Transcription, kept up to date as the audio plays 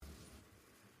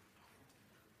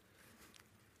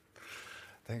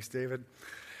Thanks, David.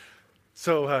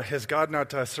 So has God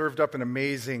not served up an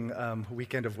amazing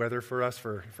weekend of weather for us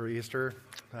for Easter?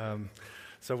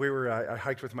 So I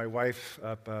hiked with my wife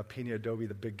up Pina Adobe,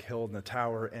 the big hill in the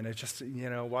tower, and it just,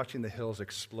 watching the hills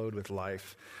explode with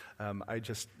life. I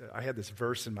had this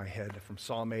verse in my head from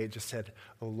Psalm 8, just said,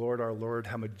 "O Lord, our Lord,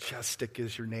 how majestic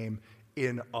is your name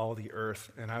in all the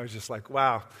earth." And I was just like,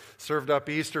 wow, served up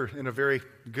Easter in a very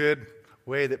good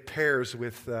way that pairs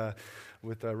with the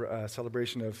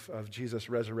celebration of Jesus'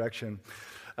 resurrection.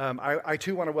 I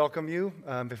too want to welcome you,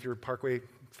 if you're a Parkway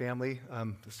family.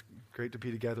 It's great to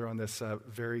be together on this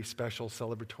very special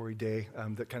celebratory day,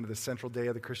 the central day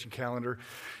of the Christian calendar.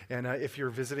 And if you're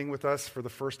visiting with us for the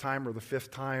first time or the fifth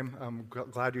time, I'm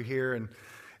glad you're here.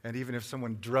 And even if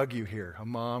someone drug you here, a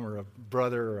mom or a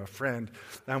brother or a friend,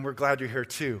 we're glad you're here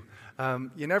too.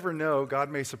 You never know,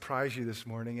 God may surprise you this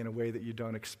morning in a way that you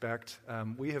don't expect.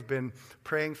 We have been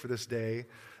praying for this day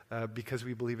because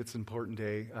we believe it's an important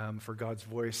day for God's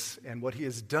voice and what He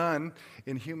has done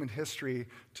in human history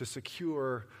to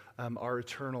secure our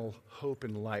eternal hope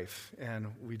in life. And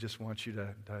we just want you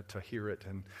to hear it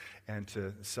and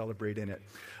to celebrate in it.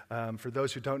 For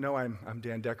those who don't know, I'm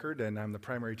Dan Deckard, and I'm the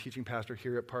primary teaching pastor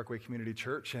here at Parkway Community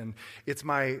Church. And it's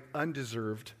my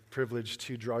undeserved privilege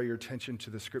to draw your attention to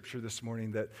the scripture this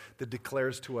morning that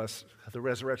declares to us the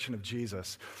resurrection of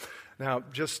Jesus. Now,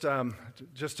 just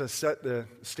to set the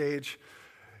stage,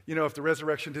 if the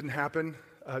resurrection didn't happen,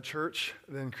 church,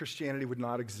 then Christianity would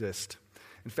not exist.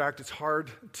 In fact, it's hard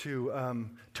to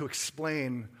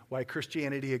explain why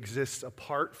Christianity exists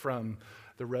apart from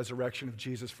the resurrection of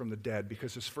Jesus from the dead,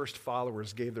 because his first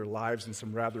followers gave their lives in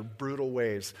some rather brutal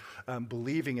ways,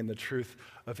 believing in the truth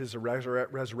of his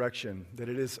resurrection, that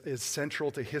it is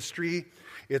central to history,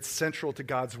 it's central to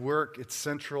God's work, it's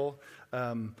central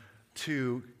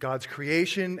to God's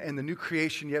creation and the new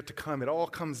creation yet to come. It all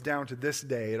comes down to this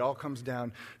day. It all comes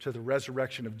down to the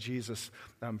resurrection of Jesus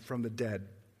from the dead.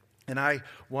 And I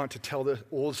want to tell the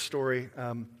old story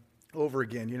over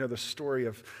again. The story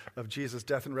of Jesus'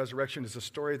 death and resurrection is a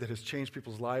story that has changed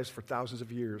people's lives for thousands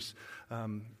of years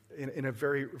in a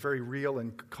very, very real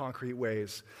and concrete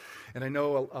ways. And I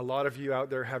know a lot of you out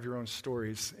there have your own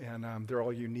stories, and they're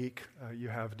all unique. You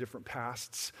have different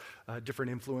pasts,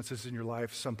 different influences in your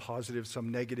life, some positive, some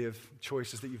negative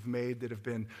choices that you've made that have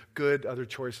been good, other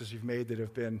choices you've made that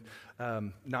have been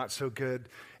not so good.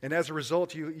 And as a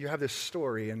result, you have this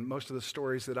story, and most of the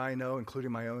stories that I know,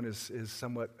 including my own, is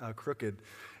somewhat crooked.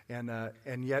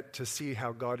 And yet to see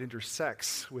how God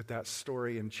intersects with that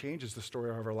story and changes the story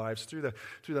of our lives through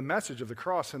the message of the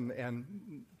cross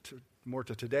and more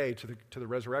to today, to the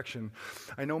resurrection.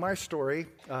 I know my story.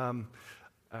 Some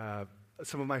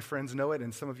of my friends know it,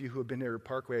 and some of you who have been here at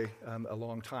Parkway a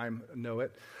long time know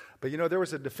it. But there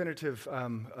was a definitive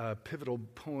pivotal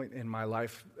point in my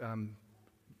life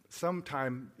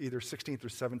sometime either 16th or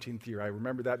 17th year. I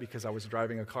remember that because I was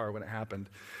driving a car when it happened.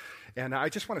 And I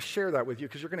just want to share that with you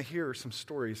because you're going to hear some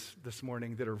stories this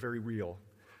morning that are very real.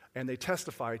 And they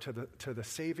testify to the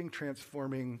saving,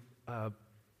 transforming,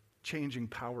 changing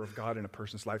power of God in a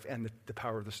person's life and the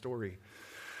power of the story.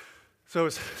 So it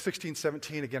was 16,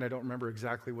 17. Again, I don't remember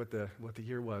exactly what the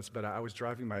year was, but I was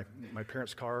driving my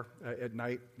parents' car at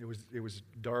night. It was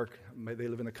dark. They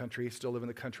live in the country, still live in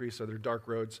the country, so they're dark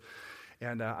roads.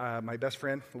 And my best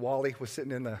friend, Wally, was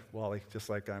sitting in just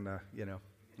like on,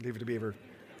 Leave It to Beaver,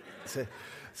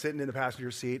 sitting in the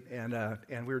passenger seat, and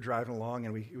we were driving along,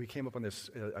 and we came up on this,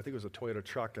 I think it was a Toyota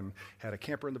truck, and had a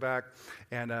camper in the back,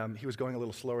 and he was going a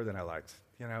little slower than I liked.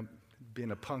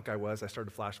 Being a punk I started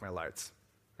to flash my lights,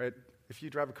 right? If you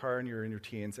drive a car and you're in your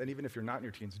teens, and even if you're not in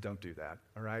your teens, don't do that,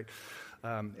 all right?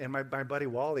 And my buddy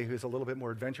Wally, who's a little bit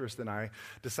more adventurous than I,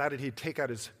 decided he'd take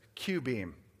out his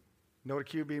Q-beam. You know what a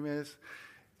Q-beam is?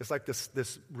 It's like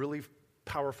this really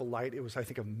powerful light. It was, I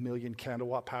think, 1 million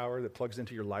kilowatt power that plugs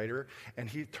into your lighter. And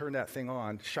he turned that thing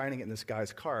on, shining it in this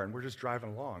guy's car. And we're just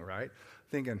driving along, right?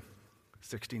 Thinking,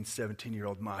 16,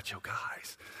 17-year-old macho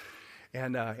guys.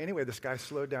 And anyway, this guy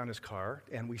slowed down his car,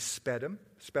 and we sped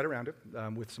around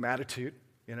him with some attitude,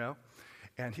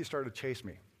 and he started to chase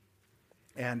me.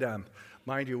 And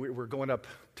mind you, we're going up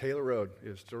Taylor Road.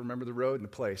 You still remember the road and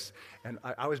the place. And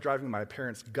I was driving my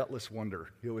parents' gutless wonder.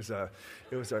 It was a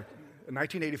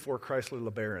 1984 Chrysler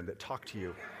LeBaron that talked to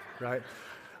you, right?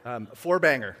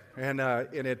 Four-banger. And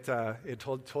it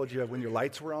told you when your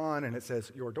lights were on, and it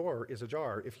says, your door is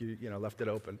ajar if you left it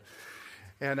open.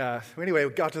 And anyway,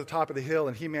 we got to the top of the hill,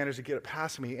 and he managed to get it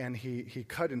past me, and he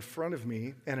cut in front of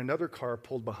me, and another car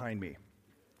pulled behind me.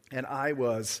 And I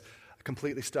was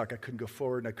completely stuck. I couldn't go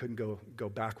forward, and I couldn't go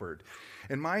backward.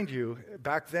 And mind you,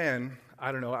 back then,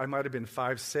 I don't know, I might have been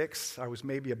 5'6". I was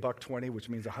maybe $120, which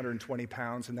means 120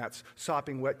 pounds, and that's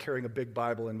sopping wet carrying a big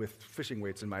Bible and with fishing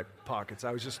weights in my pockets.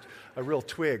 I was just a real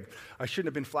twig. I shouldn't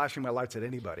have been flashing my lights at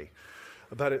anybody.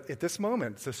 But at this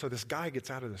moment, so this guy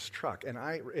gets out of this truck, and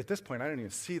at this point, I don't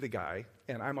even see the guy,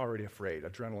 and I'm already afraid.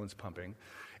 Adrenaline's pumping.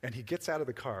 And he gets out of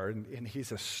the car, and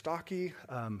he's a stocky,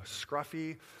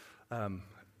 scruffy,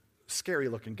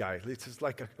 scary-looking guy. It's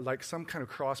like some kind of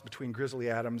cross between Grizzly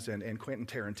Adams and Quentin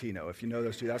Tarantino. If you know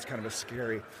those two, that's kind of a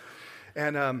scary.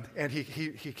 And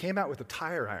he came out with a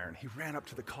tire iron. He ran up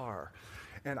to the car.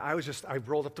 And I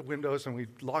rolled up the windows, and we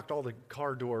locked all the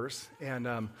car doors,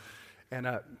 and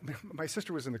my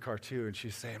sister was in the car too, and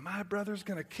she's saying, "My brother's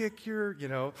going to kick your,"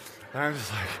 And I'm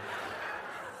just like,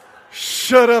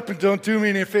 shut up and don't do me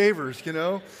any favors,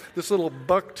 This little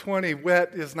 $120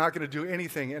 wet is not going to do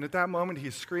anything. And at that moment,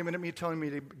 he's screaming at me, telling me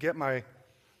to get my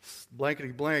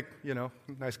blankety blank,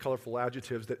 nice colorful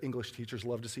adjectives that English teachers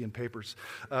love to see in papers,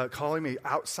 calling me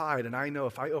outside. And I know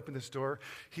if I open this door,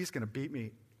 he's going to beat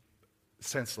me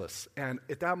senseless. And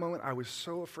at that moment, I was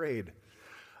so afraid.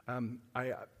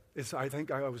 I think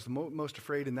I was the most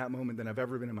afraid in that moment than I've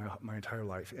ever been in my entire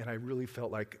life. And I really felt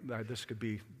like this could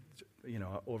be,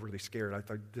 overly scared. I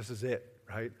thought, this is it,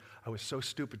 right? I was so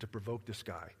stupid to provoke this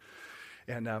guy.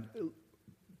 And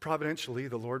providentially,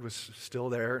 the Lord was still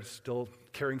there, still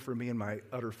caring for me in my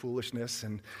utter foolishness.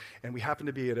 And we happened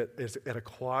to be at a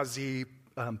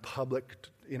quasi-public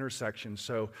intersection.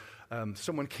 So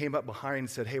someone came up behind and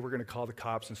said, "Hey, we're going to call the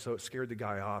cops." And so it scared the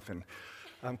guy off. And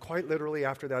quite literally,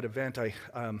 after that event, I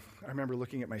remember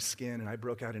looking at my skin, and I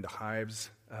broke out into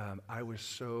hives. I was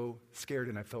so scared,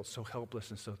 and I felt so helpless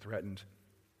and so threatened.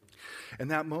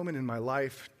 And that moment in my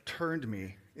life turned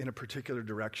me in a particular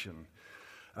direction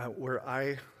where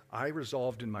I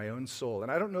resolved in my own soul.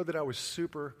 And I don't know that I was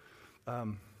super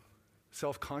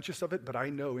self-conscious of it, but I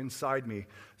know inside me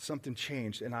something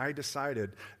changed, and I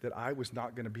decided that I was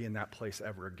not going to be in that place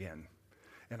ever again.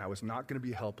 And I was not going to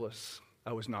be helpless.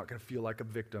 I was not going to feel like a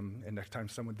victim, and next time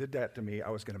someone did that to me, I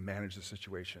was going to manage the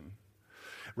situation.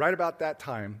 Right about that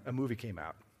time, a movie came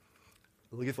out,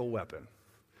 Lethal Weapon.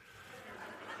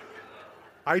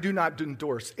 I do not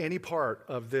endorse any part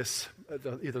of this,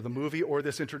 either the movie or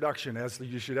this introduction, as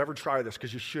you should ever try this,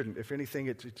 because you shouldn't. If anything,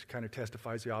 it kind of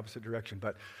testifies the opposite direction.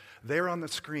 But there on the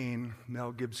screen,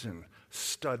 Mel Gibson,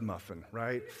 stud muffin,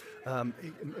 right?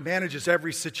 He manages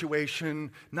every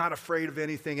situation, not afraid of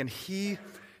anything, and he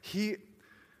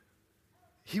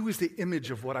was the image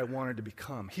of what I wanted to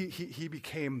become. He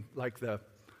became like the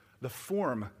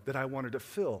form that I wanted to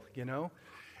fill,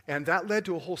 And that led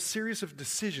to a whole series of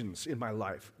decisions in my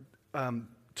life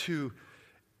to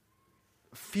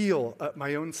feel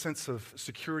my own sense of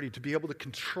security, to be able to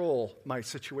control my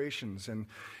situations. And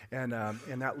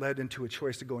that led into a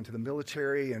choice to go into the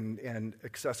military and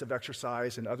excessive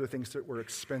exercise and other things that were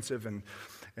expensive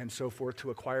and so forth,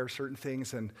 to acquire certain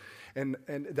things. And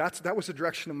that was the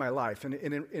direction of my life. And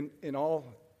in all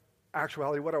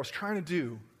actuality, what I was trying to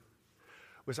do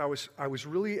was I was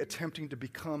really attempting to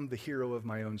become the hero of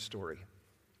my own story,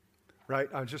 right?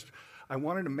 I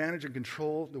wanted to manage and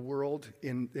control the world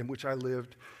in which I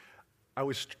lived. I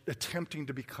was attempting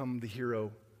to become the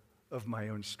hero of my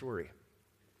own story.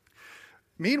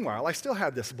 Meanwhile, I still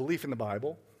had this belief in the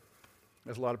Bible,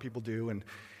 as a lot of people do, and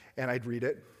I'd read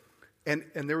it. And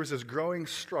there was this growing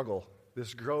struggle,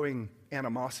 this growing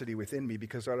animosity within me,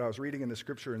 because what I was reading in the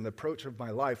scripture and the approach of my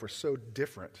life were so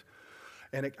different.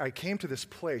 And I came to this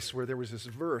place where there was this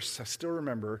verse, I still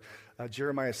remember,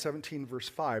 Jeremiah 17, verse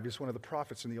 5, is one of the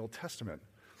prophets in the Old Testament.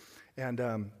 And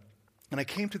I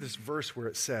came to this verse where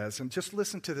it says, and just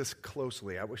listen to this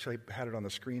closely. I wish I had it on the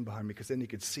screen behind me, because then you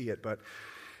could see it. But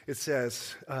it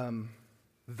says,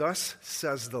 "Thus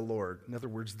says the Lord." In other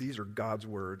words, these are God's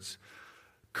words.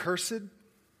 "Cursed,"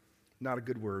 not a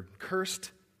good word,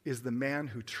 "cursed is the man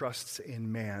who trusts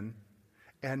in man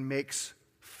and makes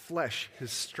flesh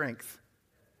his strength."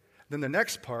 Then the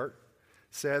next part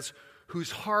says,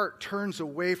 "whose heart turns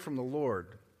away from the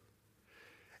Lord."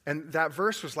 And that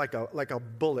verse was like a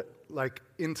bullet, like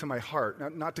into my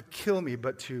heart, not to kill me,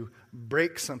 but to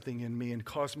break something in me and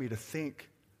cause me to think.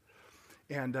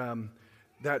 And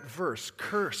that verse,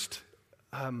 "cursed,"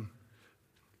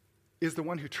 is the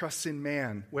one who trusts in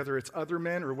man, whether it's other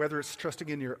men or whether it's trusting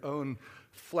in your own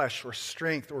flesh or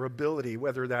strength or ability,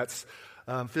 whether that's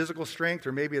physical strength,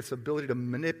 or maybe it's ability to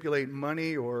manipulate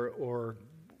money or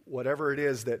whatever it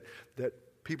is that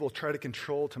people try to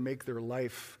control to make their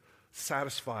life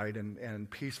satisfied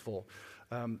and peaceful.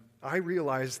 I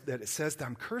realized that it says that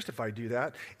I'm cursed if I do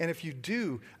that. And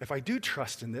if I do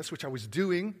trust in this, which I was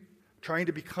doing, trying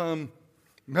to become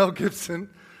Mel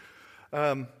Gibson,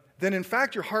 then in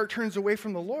fact your heart turns away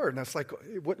from the Lord. And that's like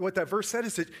what that verse said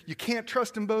is that you can't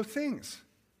trust in both things.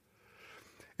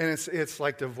 And it's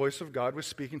like the voice of God was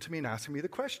speaking to me and asking me the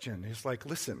question. He's like,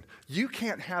 listen, you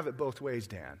can't have it both ways,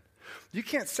 Dan. You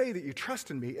can't say that you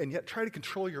trust in me and yet try to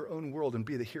control your own world and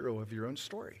be the hero of your own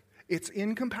story. It's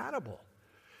incompatible.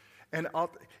 And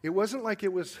it wasn't like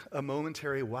it was a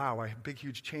momentary, wow, a big,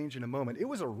 huge change in a moment. It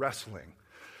was a wrestling.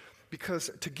 Because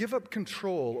to give up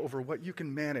control over what you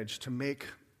can manage to make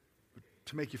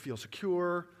you feel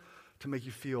secure, to make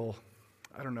you feel,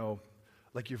 I don't know,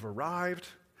 like you've arrived,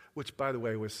 which, by the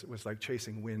way, was like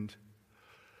chasing wind.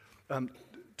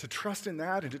 To trust in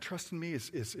that and to trust in me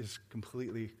is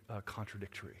completely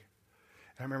contradictory.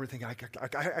 And I remember thinking, I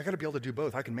got to be able to do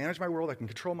both. I can manage my world, I can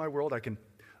control my world, I can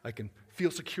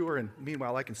feel secure, and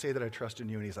meanwhile, I can say that I trust in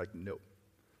you. And he's like, nope.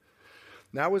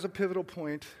 That was a pivotal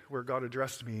point where God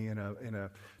addressed me in a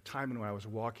time when I was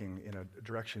walking in a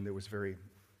direction that was very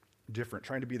different,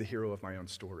 trying to be the hero of my own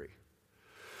story.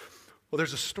 Well,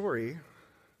 there's a story,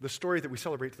 the story that we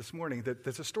celebrate this morning,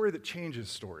 that's a story that changes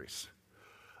stories.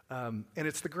 And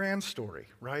it's the grand story,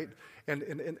 right? And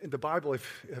in the Bible,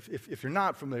 if you're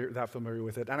not that familiar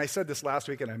with it, and I said this last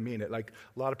week and I mean it, like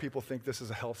a lot of people think this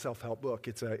is a self-help book.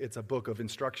 It's a book of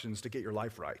instructions to get your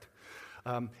life right.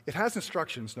 It has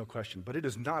instructions, no question, but it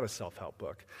is not a self-help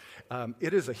book.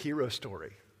 It is a hero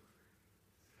story.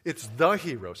 It's the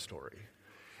hero story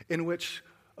in which,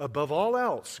 above all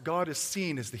else, God is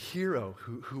seen as the hero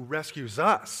who rescues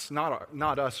us,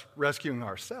 not us rescuing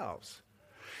ourselves.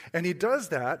 And he does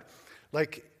that,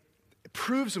 like,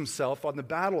 proves himself on the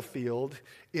battlefield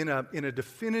in a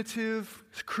definitive,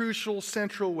 crucial,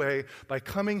 central way by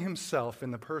coming himself in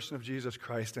the person of Jesus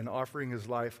Christ and offering his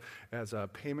life as a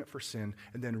payment for sin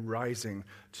and then rising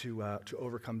to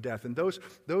overcome death. And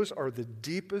those are the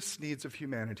deepest needs of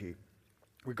humanity,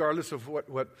 regardless of what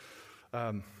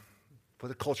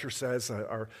the culture says.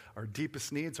 Our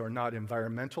deepest needs are not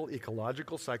environmental,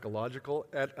 ecological, psychological,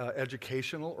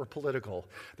 educational, or political.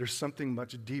 There's something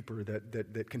much deeper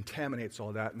that contaminates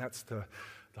all that, and that's the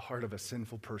heart of a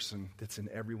sinful person that's in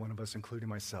every one of us, including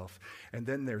myself. And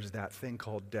then there's that thing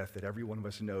called death that every one of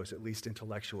us knows, at least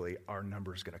intellectually, our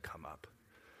number is going to come up.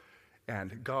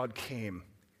 And God came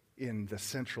in the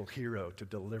central hero to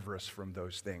deliver us from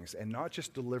those things, and not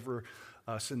just deliver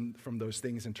us from those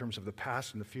things in terms of the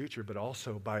past and the future, but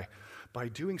also by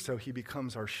doing so, he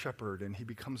becomes our shepherd, and he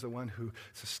becomes the one who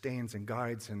sustains and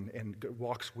guides and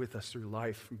walks with us through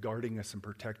life, guarding us and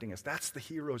protecting us. That's the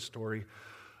hero story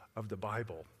of the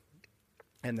Bible.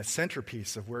 And the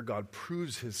centerpiece of where God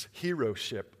proves his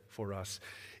heroship for us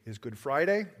is Good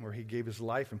Friday, where he gave his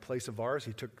life in place of ours.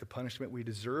 He took the punishment we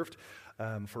deserved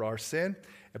for our sin.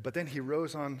 But then he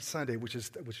rose on Sunday, which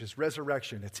is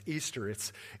resurrection. It's Easter.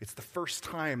 It's the first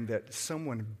time that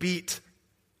someone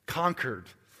conquered,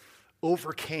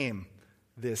 overcame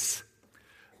this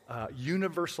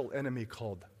universal enemy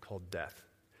called death.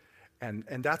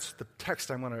 And that's the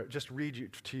text I want to just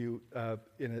read to you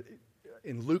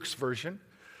in Luke's version,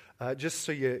 just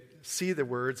so you see the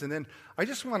words. And then I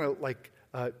just want to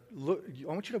I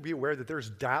want you to be aware that there's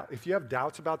doubt. If you have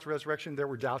doubts about the resurrection, there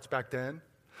were doubts back then.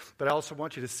 But I also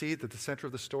want you to see that the center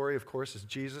of the story, of course, is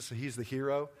Jesus, and he's the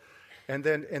hero. And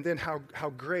then how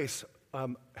grace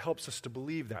helps us to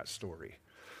believe that story.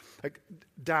 Like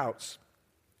doubts.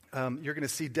 You're going to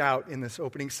see doubt in this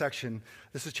opening section.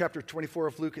 This is chapter 24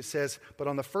 of Luke. It says, "But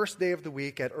on the first day of the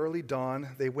week, at early dawn,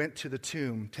 they went to the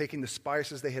tomb, taking the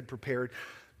spices they had prepared."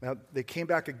 Now, they came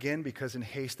back again because in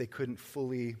haste they couldn't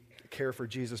fully care for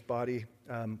Jesus' body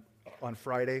on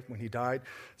Friday when he died.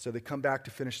 So they come back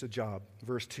to finish the job.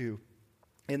 Verse 2.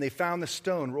 "And they found the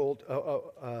stone rolled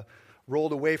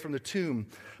away from the tomb.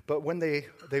 But when they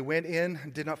went in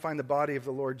and did not find the body of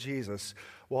the Lord Jesus,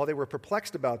 while they were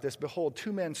perplexed about this, behold,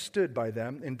 2 men stood by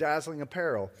them in dazzling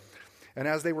apparel. And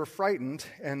as they were frightened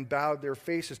and bowed their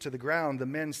faces to the ground, the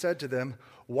men said to them,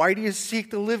 'Why do you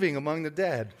seek the living among the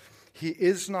dead? He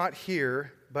is not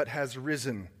here, but has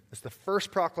risen.'" It's the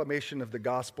first proclamation of the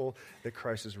gospel that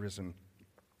Christ is risen.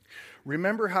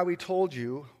 "Remember how he told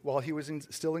you while he was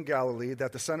still in Galilee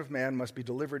that the Son of Man must be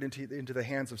delivered into the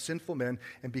hands of sinful men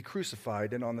and be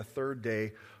crucified, and on the third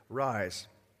day rise."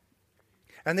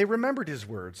 And they remembered his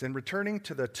words, and returning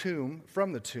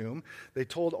from the tomb, they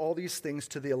told all these things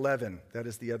to the 11, that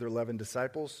is the other 11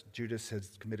 disciples. Judas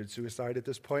has committed suicide at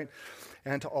this point,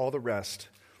 and to all the rest.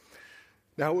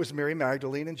 Now it was Mary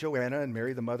Magdalene and Joanna and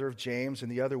Mary, the mother of James, and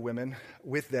the other women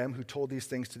with them who told these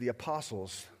things to the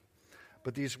apostles.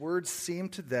 But these words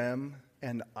seemed to them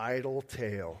an idle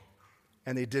tale,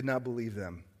 and they did not believe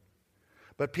them.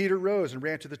 But Peter rose and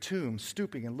ran to the tomb.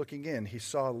 Stooping and looking in, he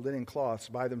saw linen cloths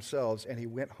by themselves, and he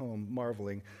went home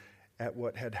marveling at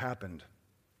what had happened.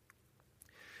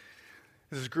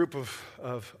 This is a group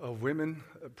of women,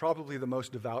 probably the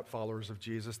most devout followers of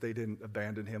Jesus. They didn't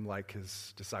abandon him like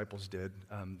his disciples did.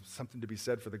 Something to be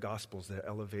said for the Gospels that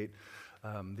elevate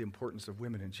the importance of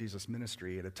women in Jesus'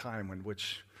 ministry at a time in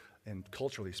which, and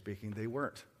culturally speaking, they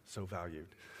weren't so valued.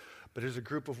 But as a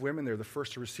group of women, they're the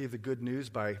first to receive the good news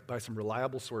by some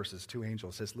reliable sources. Two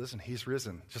angels says, listen, he's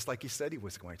risen, just like he said he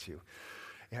was going to.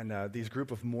 And these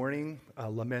group of mourning,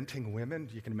 lamenting women,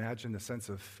 you can imagine the sense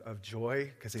of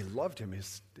joy because they loved him.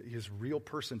 He's a real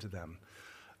person to them.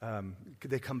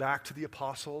 They come back to the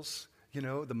apostles,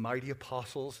 the mighty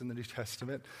apostles in the New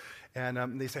Testament,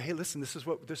 and they say, hey, listen, this is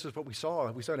what we saw.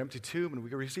 We saw an empty tomb, and we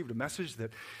received a message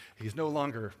that he's no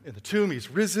longer in the tomb, he's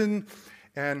risen.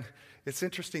 And it's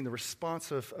interesting, the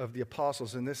response of the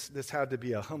apostles, and this had to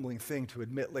be a humbling thing to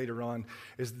admit later on,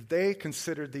 is that they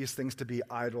considered these things to be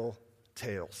idle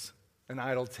tales, an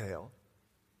idle tale.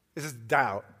 This is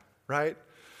doubt, right?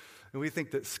 And we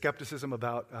think that skepticism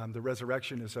about the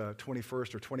resurrection is a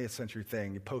 21st or 20th century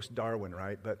thing, post-Darwin,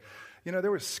 right? But,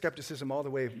 there was skepticism all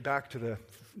the way back to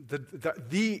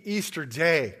the Easter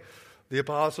day. The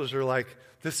apostles are like,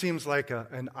 this seems like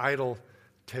an idle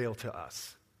tale to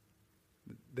us.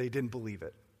 They didn't believe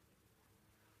it.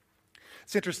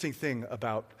 It's an interesting thing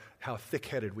about how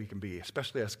thick-headed we can be,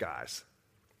 especially us guys.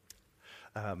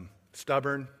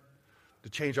 Stubborn, to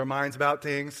change our minds about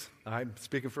things. I'm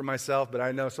speaking for myself, but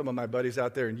I know some of my buddies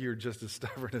out there, and you're just as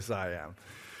stubborn as I am.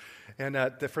 And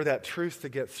for that truth to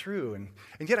get through.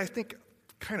 And yet I think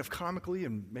kind of comically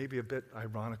and maybe a bit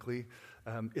ironically,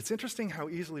 it's interesting how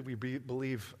easily we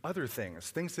believe other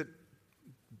things that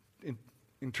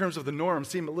in terms of the norm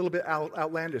seem a little bit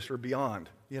outlandish or beyond,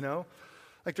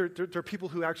 Like there are people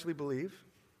who actually believe.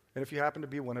 And if you happen to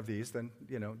be one of these, then,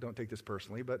 don't take this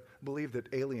personally, but believe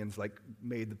that aliens,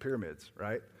 made the pyramids,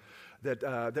 right? That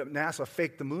NASA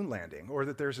faked the moon landing, or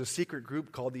that there's a secret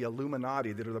group called the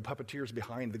Illuminati that are the puppeteers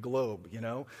behind the globe,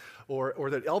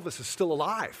 or that Elvis is still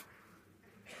alive.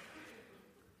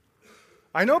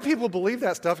 I know people believe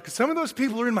that stuff because some of those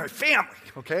people are in my family,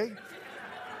 okay?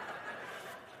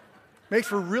 Makes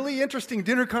for really interesting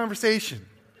dinner conversation.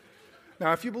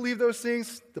 Now, if you believe those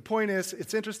things, the point is,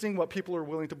 it's interesting what people are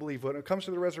willing to believe. When it comes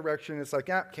to the resurrection, it's like,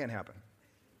 can't happen.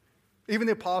 Even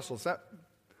the apostles,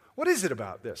 what is it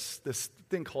about this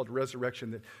thing called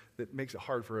resurrection that makes it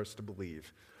hard for us to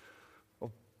believe?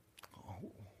 Well,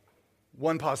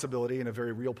 one possibility, and a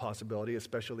very real possibility,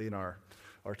 especially in our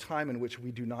time in which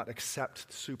we do not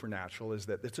accept supernatural, is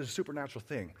that it's a supernatural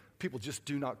thing. People just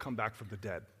do not come back from the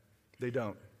dead. They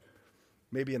don't.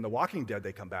 Maybe in The Walking Dead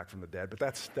they come back from the dead, but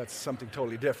that's something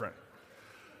totally different.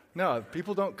 No,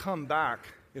 people don't come back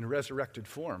in resurrected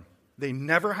form. They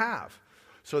never have.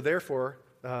 So therefore,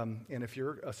 and if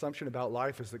your assumption about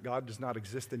life is that God does not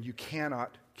exist, then you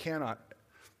cannot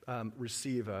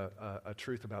receive a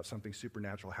truth about something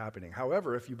supernatural happening.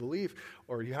 However, if you believe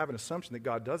or you have an assumption that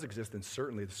God does exist, then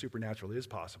certainly the supernatural is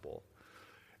possible.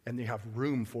 And you have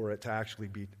room for it to actually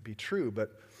be true.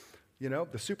 But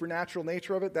the supernatural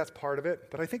nature of it, that's part of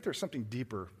it. But I think there's something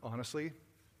deeper, honestly.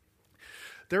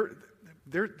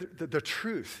 The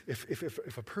truth,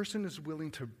 if a person is willing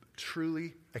to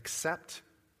truly accept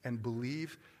and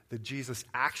believe that Jesus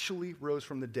actually rose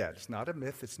from the dead, it's not a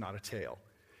myth, it's not a tale.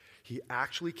 He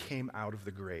actually came out of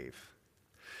the grave.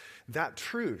 That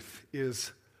truth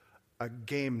is a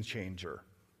game changer.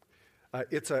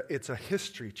 It's a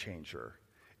history changer.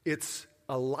 It's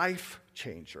a life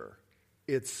changer.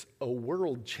 It's a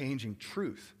world-changing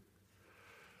truth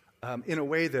in a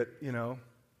way that,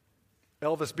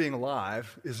 Elvis being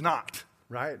alive is not,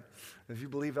 right? If you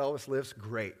believe Elvis lives,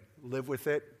 great. Live with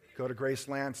it. Go to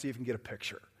Graceland, see if you can get a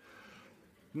picture.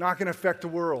 Not going to affect the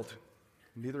world.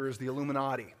 Neither is the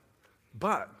Illuminati.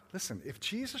 But, listen, if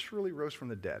Jesus really rose from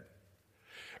the dead,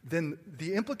 then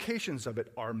the implications of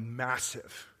it are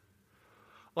massive.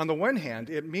 On the one hand,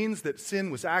 it means that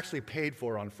sin was actually paid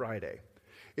for on Friday.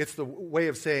 It's the way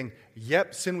of saying,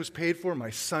 yep, sin was paid for, my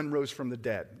son rose from the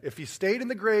dead. If he stayed in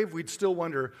the grave, we'd still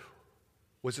wonder,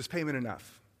 was his payment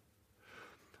enough?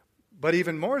 But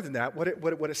even more than that, what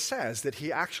it says, that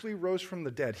he actually rose from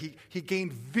the dead. He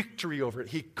gained victory over it.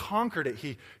 He conquered it.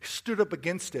 He stood up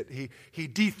against it. He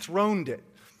dethroned it,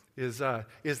 is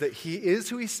that he is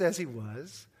who he says he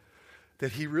was,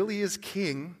 that he really is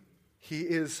king, he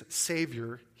is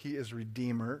savior, he is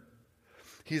redeemer.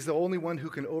 He's the only one who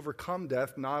can overcome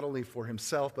death, not only for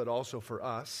himself, but also for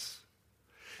us.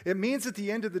 It means at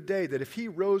the end of the day that if he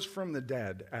rose from the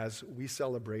dead, as we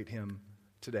celebrate him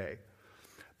today,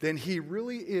 then he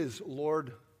really is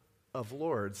Lord of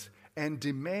Lords and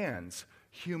demands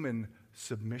human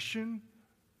submission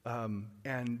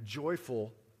and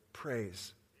joyful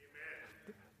praise.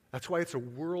 Amen. That's why it's a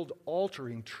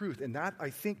world-altering truth. And that, I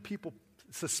think people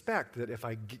suspect that if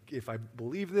I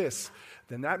believe this,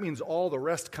 then that means all the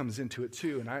rest comes into it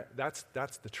too. And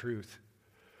that's the truth.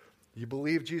 You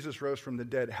believe Jesus rose from the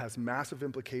dead has massive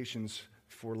implications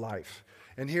for life.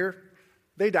 And here,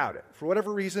 they doubt it. For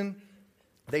whatever reason,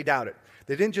 they doubt it.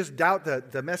 They didn't just doubt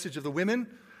the message of the women,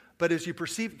 but as you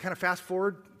perceive, kind of fast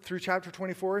forward through chapter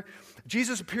 24,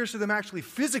 Jesus appears to them actually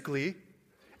physically,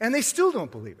 and they still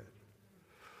don't believe it.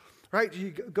 Right?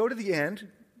 You go to the end.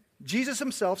 Jesus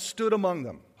himself stood among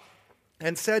them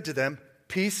and said to them,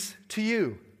 "Peace to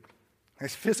you."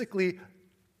 His physical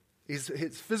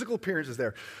appearance is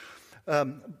there.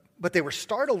 But they were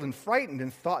startled and frightened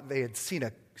and thought they had seen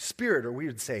a spirit, or we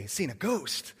would say, seen a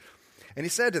ghost. And he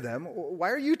said to them, "Why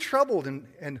are you troubled,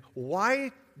 and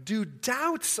why do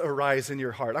doubts arise in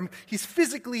your heart?" He's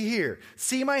physically here.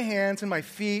 "See my hands and my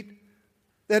feet,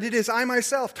 that it is I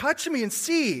myself. Touch me and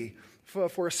see,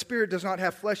 for a spirit does not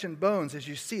have flesh and bones, as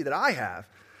you see that I have."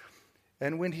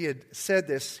 And when he had said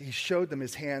this, he showed them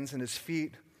his hands and his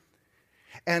feet.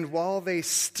 And while they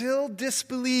still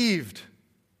disbelieved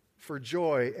for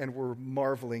joy and were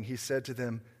marveling, he said to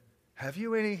them, Have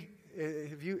you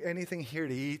anything here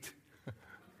to eat?"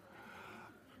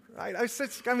 Right?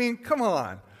 Come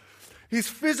on. He's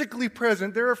physically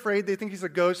present. They're afraid. They think he's a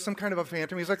ghost, some kind of a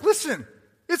phantom. He's like, "Listen,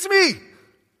 it's me.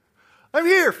 I'm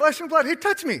here, flesh and blood. Hey,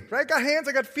 touch me. Right? I got hands,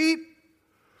 I got feet."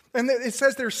 And it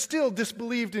says they're still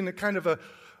disbelieved in a kind of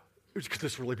could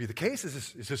this really be the case?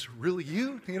 Is this really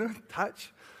you?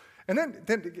 Touch. And then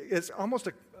it's almost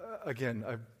I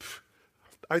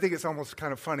think it's almost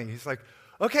kind of funny. He's like,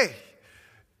 "Okay,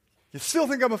 you still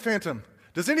think I'm a phantom.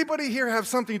 Does anybody here have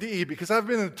something to eat? Because I've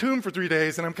been in the tomb for 3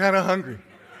 days and I'm kind of hungry."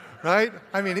 Right?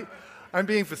 I'm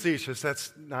being facetious.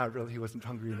 That's not really, he wasn't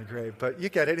hungry in the grave, but you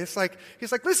get it. It's like,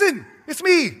 he's like, "Listen, it's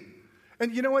me."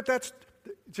 And you know what? That's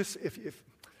just, if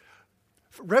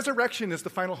resurrection is the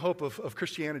final hope of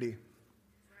Christianity.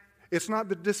 It's not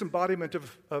the disembodiment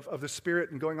of the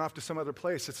Spirit and going off to some other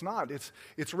place. It's not.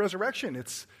 It's resurrection.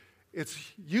 It's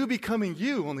you becoming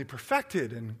you, only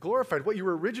perfected and glorified, what you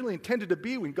were originally intended to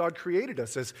be when God created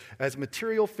us as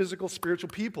material, physical, spiritual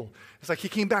people. It's like he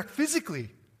came back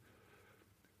physically.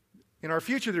 In our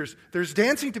future, there's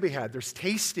dancing to be had. There's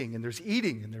tasting, and there's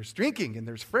eating, and there's drinking, and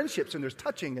there's friendships, and there's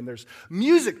touching, and there's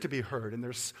music to be heard, and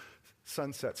there's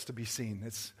sunsets to be seen.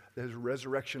 There's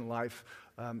resurrection life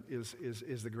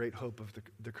is the great hope of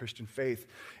the Christian faith.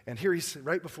 And here he's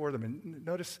right before them, and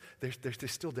notice they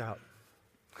still doubt.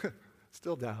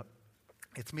 Still doubt.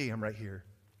 "It's me, I'm right here."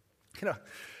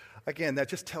 Again, that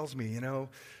just tells me,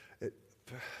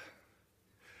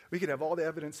 we could have all the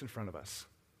evidence in front of us.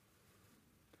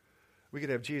 We could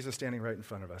have Jesus standing right in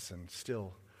front of us, and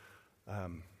still,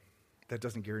 that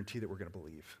doesn't guarantee that we're going to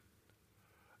believe.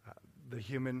 The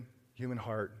human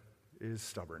heart is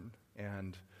stubborn,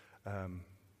 and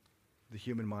the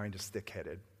human mind is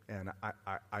thick-headed, and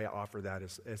I offer that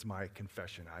as my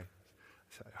confession. I'm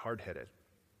hard-headed.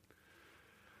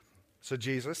 So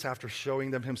Jesus, after showing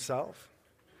them himself,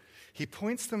 he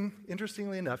points them,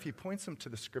 interestingly enough, he points them to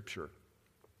the Scripture.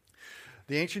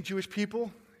 The ancient Jewish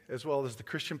people, as well as the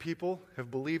Christian people,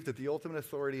 have believed that the ultimate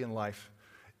authority in life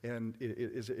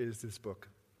is this book.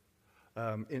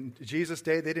 In Jesus'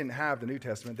 day, they didn't have the New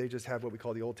Testament. They just have what we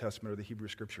call the Old Testament or the Hebrew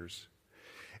Scriptures.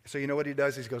 So you know what he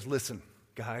does? He goes, "Listen,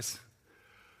 guys,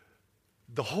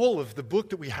 the whole of the book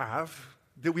that we have,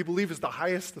 that we believe is the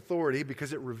highest authority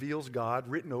because it reveals God,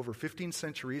 written over 15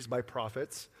 centuries by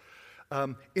prophets,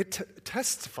 it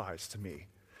testifies to me."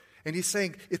 And he's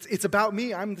saying, it's about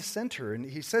me, I'm the center. And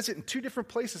he says it in 2 different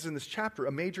places in this chapter,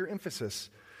 a major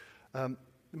emphasis. Let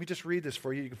me just read this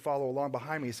for you. You can follow along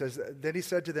behind me. He says, "Then he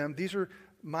said to them, 'These are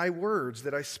my words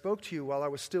that I spoke to you while I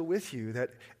was still with you,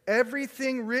 that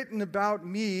everything written about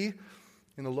me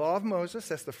in the law of Moses,'"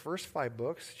 that's the first 5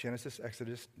 books, Genesis,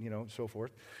 Exodus, so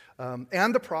forth,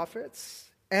 "and the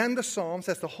prophets, and the Psalms,"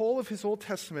 that's the whole of his Old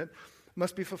Testament,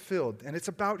 "must be fulfilled." And it's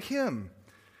about him.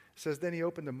 It says, "Then he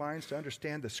opened the minds to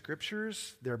understand the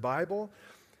Scriptures," their Bible,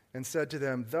 "and said to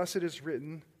them, 'Thus it is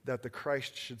written that the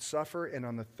Christ should suffer and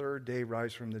on the 3rd day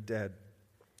rise from the dead.'"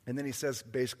 And then he says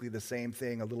basically the same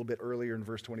thing a little bit earlier in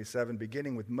verse 27,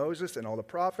 "Beginning with Moses and all the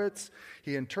prophets,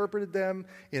 he interpreted them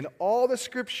in all the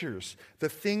Scriptures, the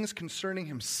things concerning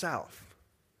himself."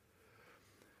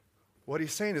 What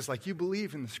he's saying is, like, you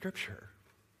believe in the Scripture.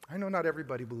 I know not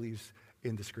everybody believes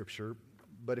in the Scripture,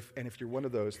 but if you're one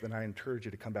of those, then I encourage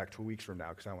you to come back 2 weeks from now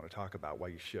because I want to talk about why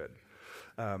you should.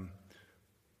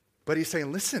 But he's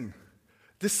saying, listen,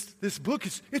 this book,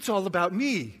 it's all about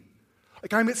me.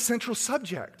 Like, I'm its central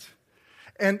subject.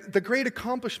 And the great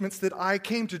accomplishments that I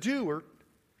came to do were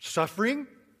suffering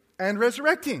and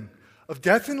resurrecting, of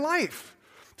death and life,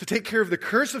 to take care of the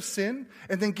curse of sin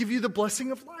and then give you the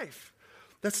blessing of life.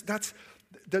 That's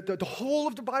the whole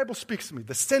of the Bible speaks to me.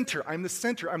 The center, I'm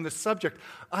the subject.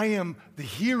 I am the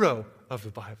hero of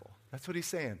the Bible. That's what he's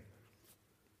saying.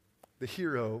 The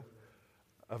hero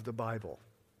of the Bible.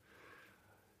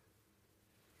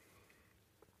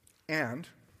 And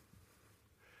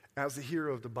as the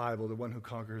hero of the Bible, the one who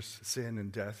conquers sin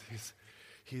and death,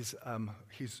 he's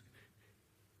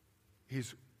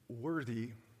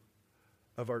worthy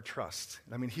of our trust.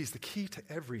 I mean, he's the key to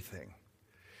everything.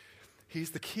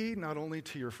 He's the key not only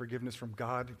to your forgiveness from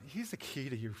God, he's the key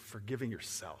to you forgiving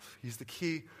yourself. He's the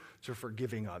key to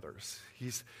forgiving others.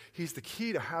 He's the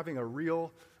key to having a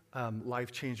real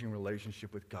life-changing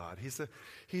relationship with God. He's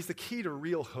the key to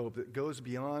real hope that goes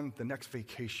beyond the next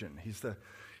vacation. He's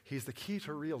the key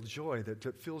to real joy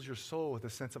that fills your soul with a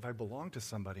sense of I belong to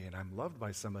somebody and I'm loved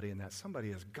by somebody, and that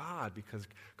somebody is God because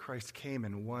Christ came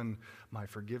and won my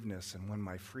forgiveness and won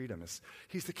my freedom.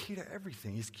 He's the key to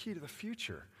everything. He's the key to the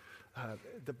future.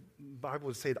 The Bible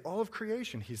would say that all of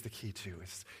creation he's the key to.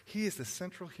 He is the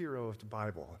central hero of the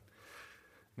Bible.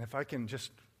 And if I can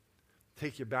just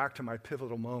take you back to my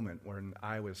pivotal moment when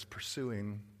I was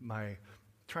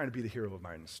trying to be the hero of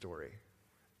my own story.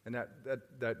 And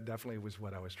that definitely was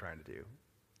what I was trying to do.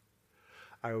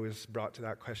 I was brought to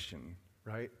that question,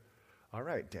 right? All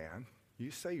right, Dan,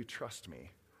 you say you trust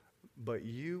me, but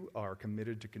you are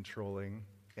committed to controlling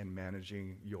and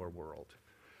managing your world.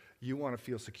 You want to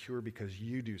feel secure because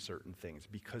you do certain things,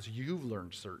 because you've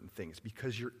learned certain things,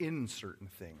 because you're in certain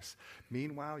things.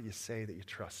 Meanwhile, you say that you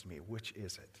trust me. Which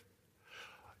is it?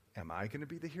 Am I going to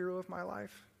be the hero of my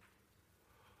life?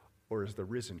 Or is the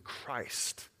risen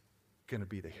Christ going to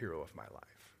be the hero of my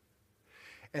life?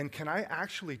 And can I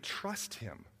actually trust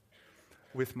him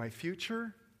with my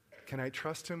future? Can I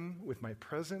trust him with my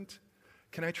present?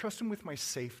 Can I trust him with my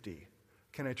safety?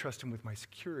 Can I trust him with my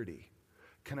security?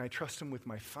 Can I trust him with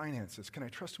my finances? Can I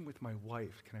trust him with my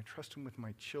wife? Can I trust him with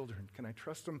my children? Can I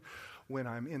trust him when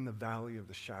I'm in the valley of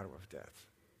the shadow of death?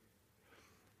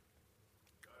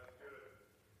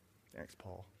 Thanks,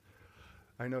 Paul.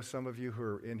 I know some of you who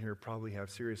are in here probably have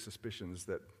serious suspicions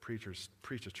that preachers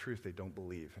preach a truth they don't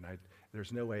believe, and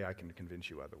there's no way I can convince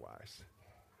you otherwise.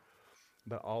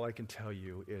 But all I can tell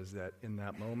you is that in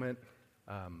that moment,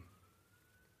 on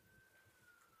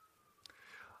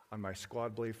my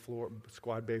squad bay floor,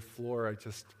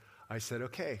 I said,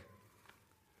 okay,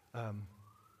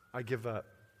 I give up.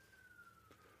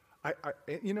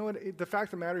 You know what? The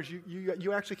fact of the matter is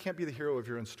you actually can't be the hero of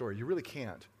your own story. You really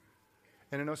can't.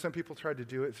 And I know some people tried to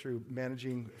do it through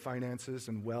managing finances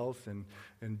and wealth and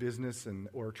business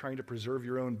or trying to preserve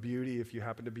your own beauty if you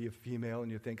happen to be a female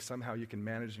and you think somehow you can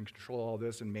manage and control all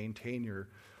this and maintain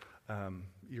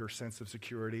your sense of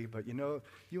security. But you know,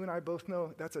 you and I both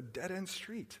know that's a dead-end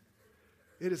street.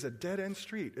 It is a dead-end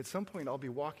street. At some point, I'll be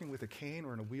walking with a cane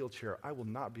or in a wheelchair. I will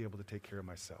not be able to take care of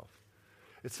myself.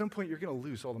 At some point, you're going to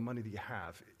lose all the money that you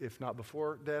have, if not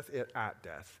before death, at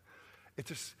death.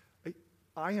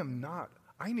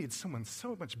 I need someone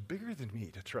so much bigger than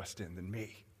me to trust in than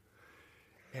me.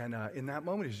 And in that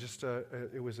moment,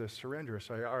 it was a surrender.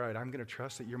 So, all right, I'm going to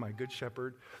trust that you're my good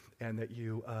shepherd, and that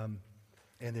you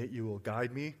will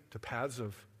guide me to paths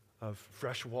of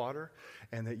fresh water,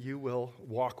 and that you will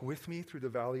walk with me through the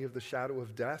valley of the shadow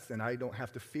of death, and I don't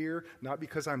have to fear, not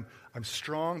because I'm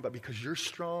strong, but because you're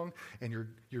strong, and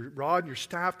your rod and your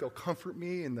staff, they'll comfort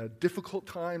me in the difficult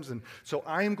times, and so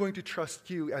I am going to trust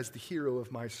you as the hero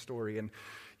of my story. And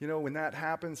you know, when that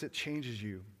happens, it changes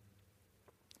you.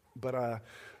 But I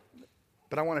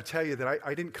want to tell you that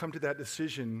I didn't come to that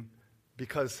decision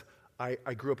because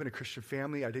I grew up in a Christian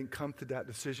family. I didn't come to that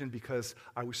decision because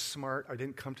I was smart. I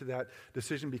didn't come to that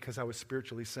decision because I was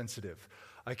spiritually sensitive.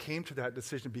 I came to that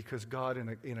decision because God,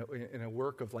 in a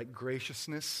work of like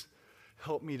graciousness,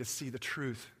 helped me to see the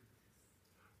truth.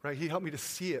 Right? He helped me to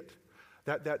see it.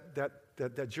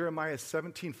 That Jeremiah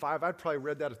 17:5, I'd probably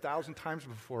read that 1,000 times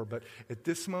before, but at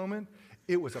this moment,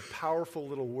 it was a powerful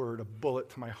little word, a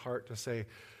bullet to my heart to say,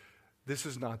 this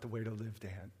is not the way to live,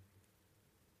 Dan.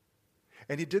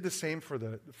 And he did the same for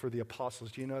the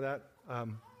apostles. Do you know that?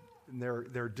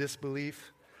 Their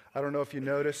disbelief. I don't know if you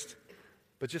noticed,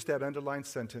 but just that underlined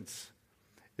sentence.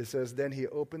 It says, then he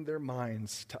opened their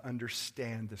minds to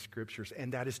understand the scriptures,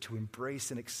 and that is to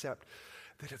embrace and accept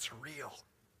that it's real.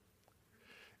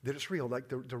 That it's real. Like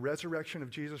the resurrection of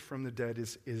Jesus from the dead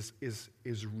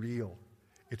is real.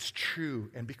 It's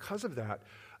true. And because of that,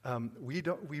 We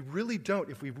really don't.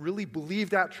 If we really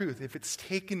believe that truth, if it's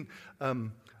taken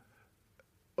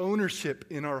ownership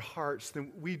in our hearts,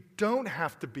 then we don't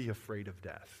have to be afraid of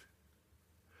death.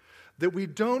 That we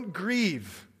don't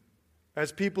grieve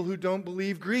as people who don't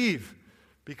believe grieve,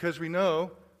 because we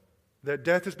know that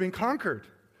death has been conquered.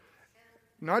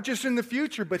 Not just in the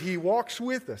future, but he walks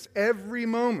with us every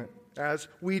moment as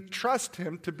we trust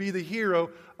him to be the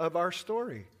hero of our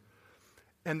story.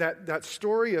 And that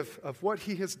story of what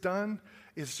he has done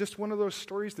is just one of those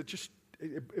stories that just,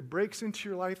 it breaks into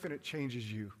your life and it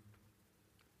changes you.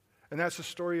 And that's the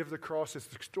story of the cross. It's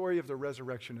the story of the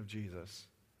resurrection of Jesus.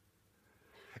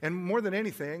 And more than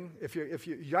anything, if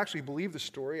you actually believe the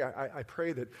story, I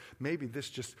pray that maybe this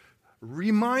just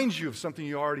reminds you of something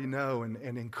you already know and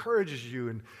encourages you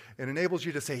and enables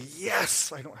you to say,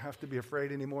 yes, I don't have to be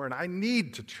afraid anymore, and I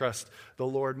need to trust the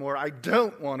Lord more. I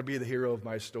don't want to be the hero of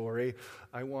my story.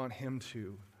 I want him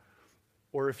to.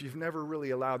 Or if you've never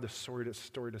really allowed the story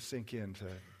to sink in,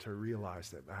 to realize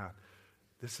that,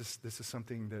 this is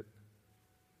something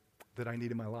that I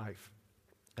need in my life.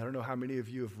 I don't know how many of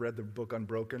you have read the book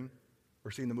Unbroken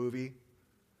or seen the movie.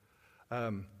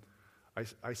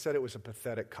 I said it was a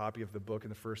pathetic copy of the book in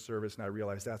the first service, and I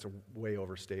realized that's a way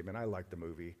overstatement. I liked the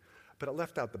movie, but it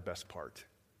left out the best part,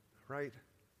 right?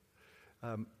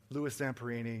 Louis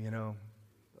Zamperini,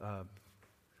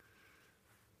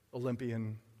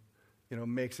 Olympian,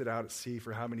 makes it out at sea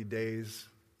for how many days,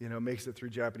 makes it through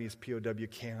Japanese POW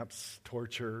camps,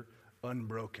 torture,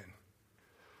 unbroken.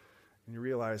 And you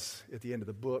realize at the end of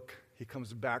the book, he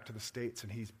comes back to the States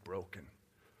and he's broken.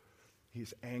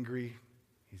 He's angry.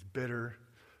 He's bitter,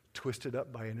 twisted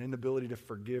up by an inability to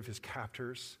forgive his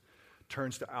captors,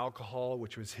 turns to alcohol,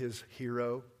 which was his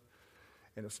hero.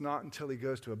 And it's not until he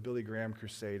goes to a Billy Graham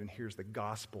crusade and hears the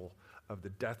gospel of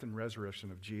the death and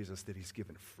resurrection of Jesus that he's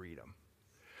given freedom.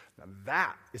 Now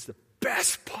that is the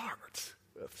best part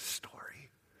of the story.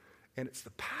 And it's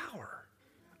the power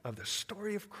of the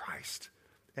story of Christ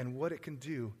and what it can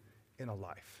do in a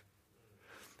life.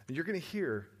 And you're going to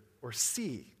hear or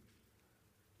see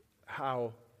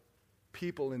how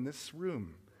people in this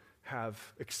room have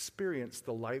experienced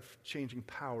the life-changing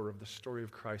power of the story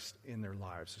of Christ in their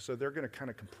lives. So they're going to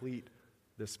kind of complete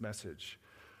this message.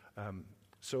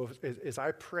 So as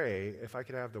I pray, if I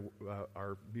could have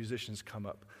our musicians come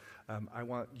up, I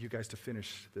want you guys to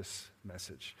finish this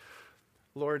message.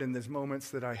 Lord, in these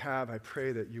moments that I have, I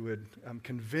pray that you would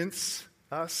convince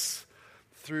us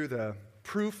through the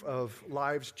proof of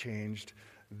lives changed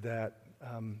that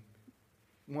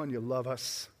one, you love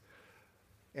us,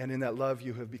 and in that love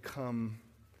you have become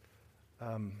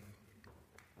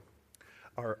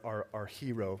our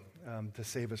hero to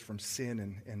save us from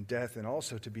sin and death, and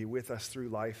also to be with us through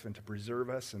life and to preserve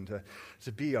us and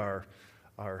to be our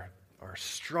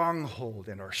stronghold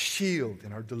and our shield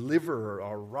and our deliverer,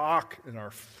 our rock and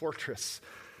our fortress,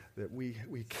 that we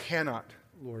cannot,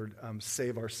 Lord,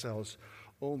 save ourselves.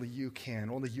 Only you can.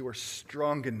 Only you are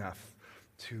strong enough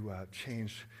to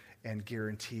change and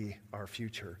guarantee our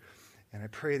future. And I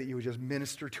pray that you would just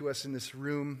minister to us in this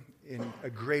room in a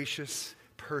gracious,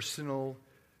 personal,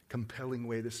 compelling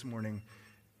way this morning.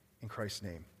 In Christ's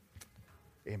name,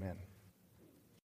 amen.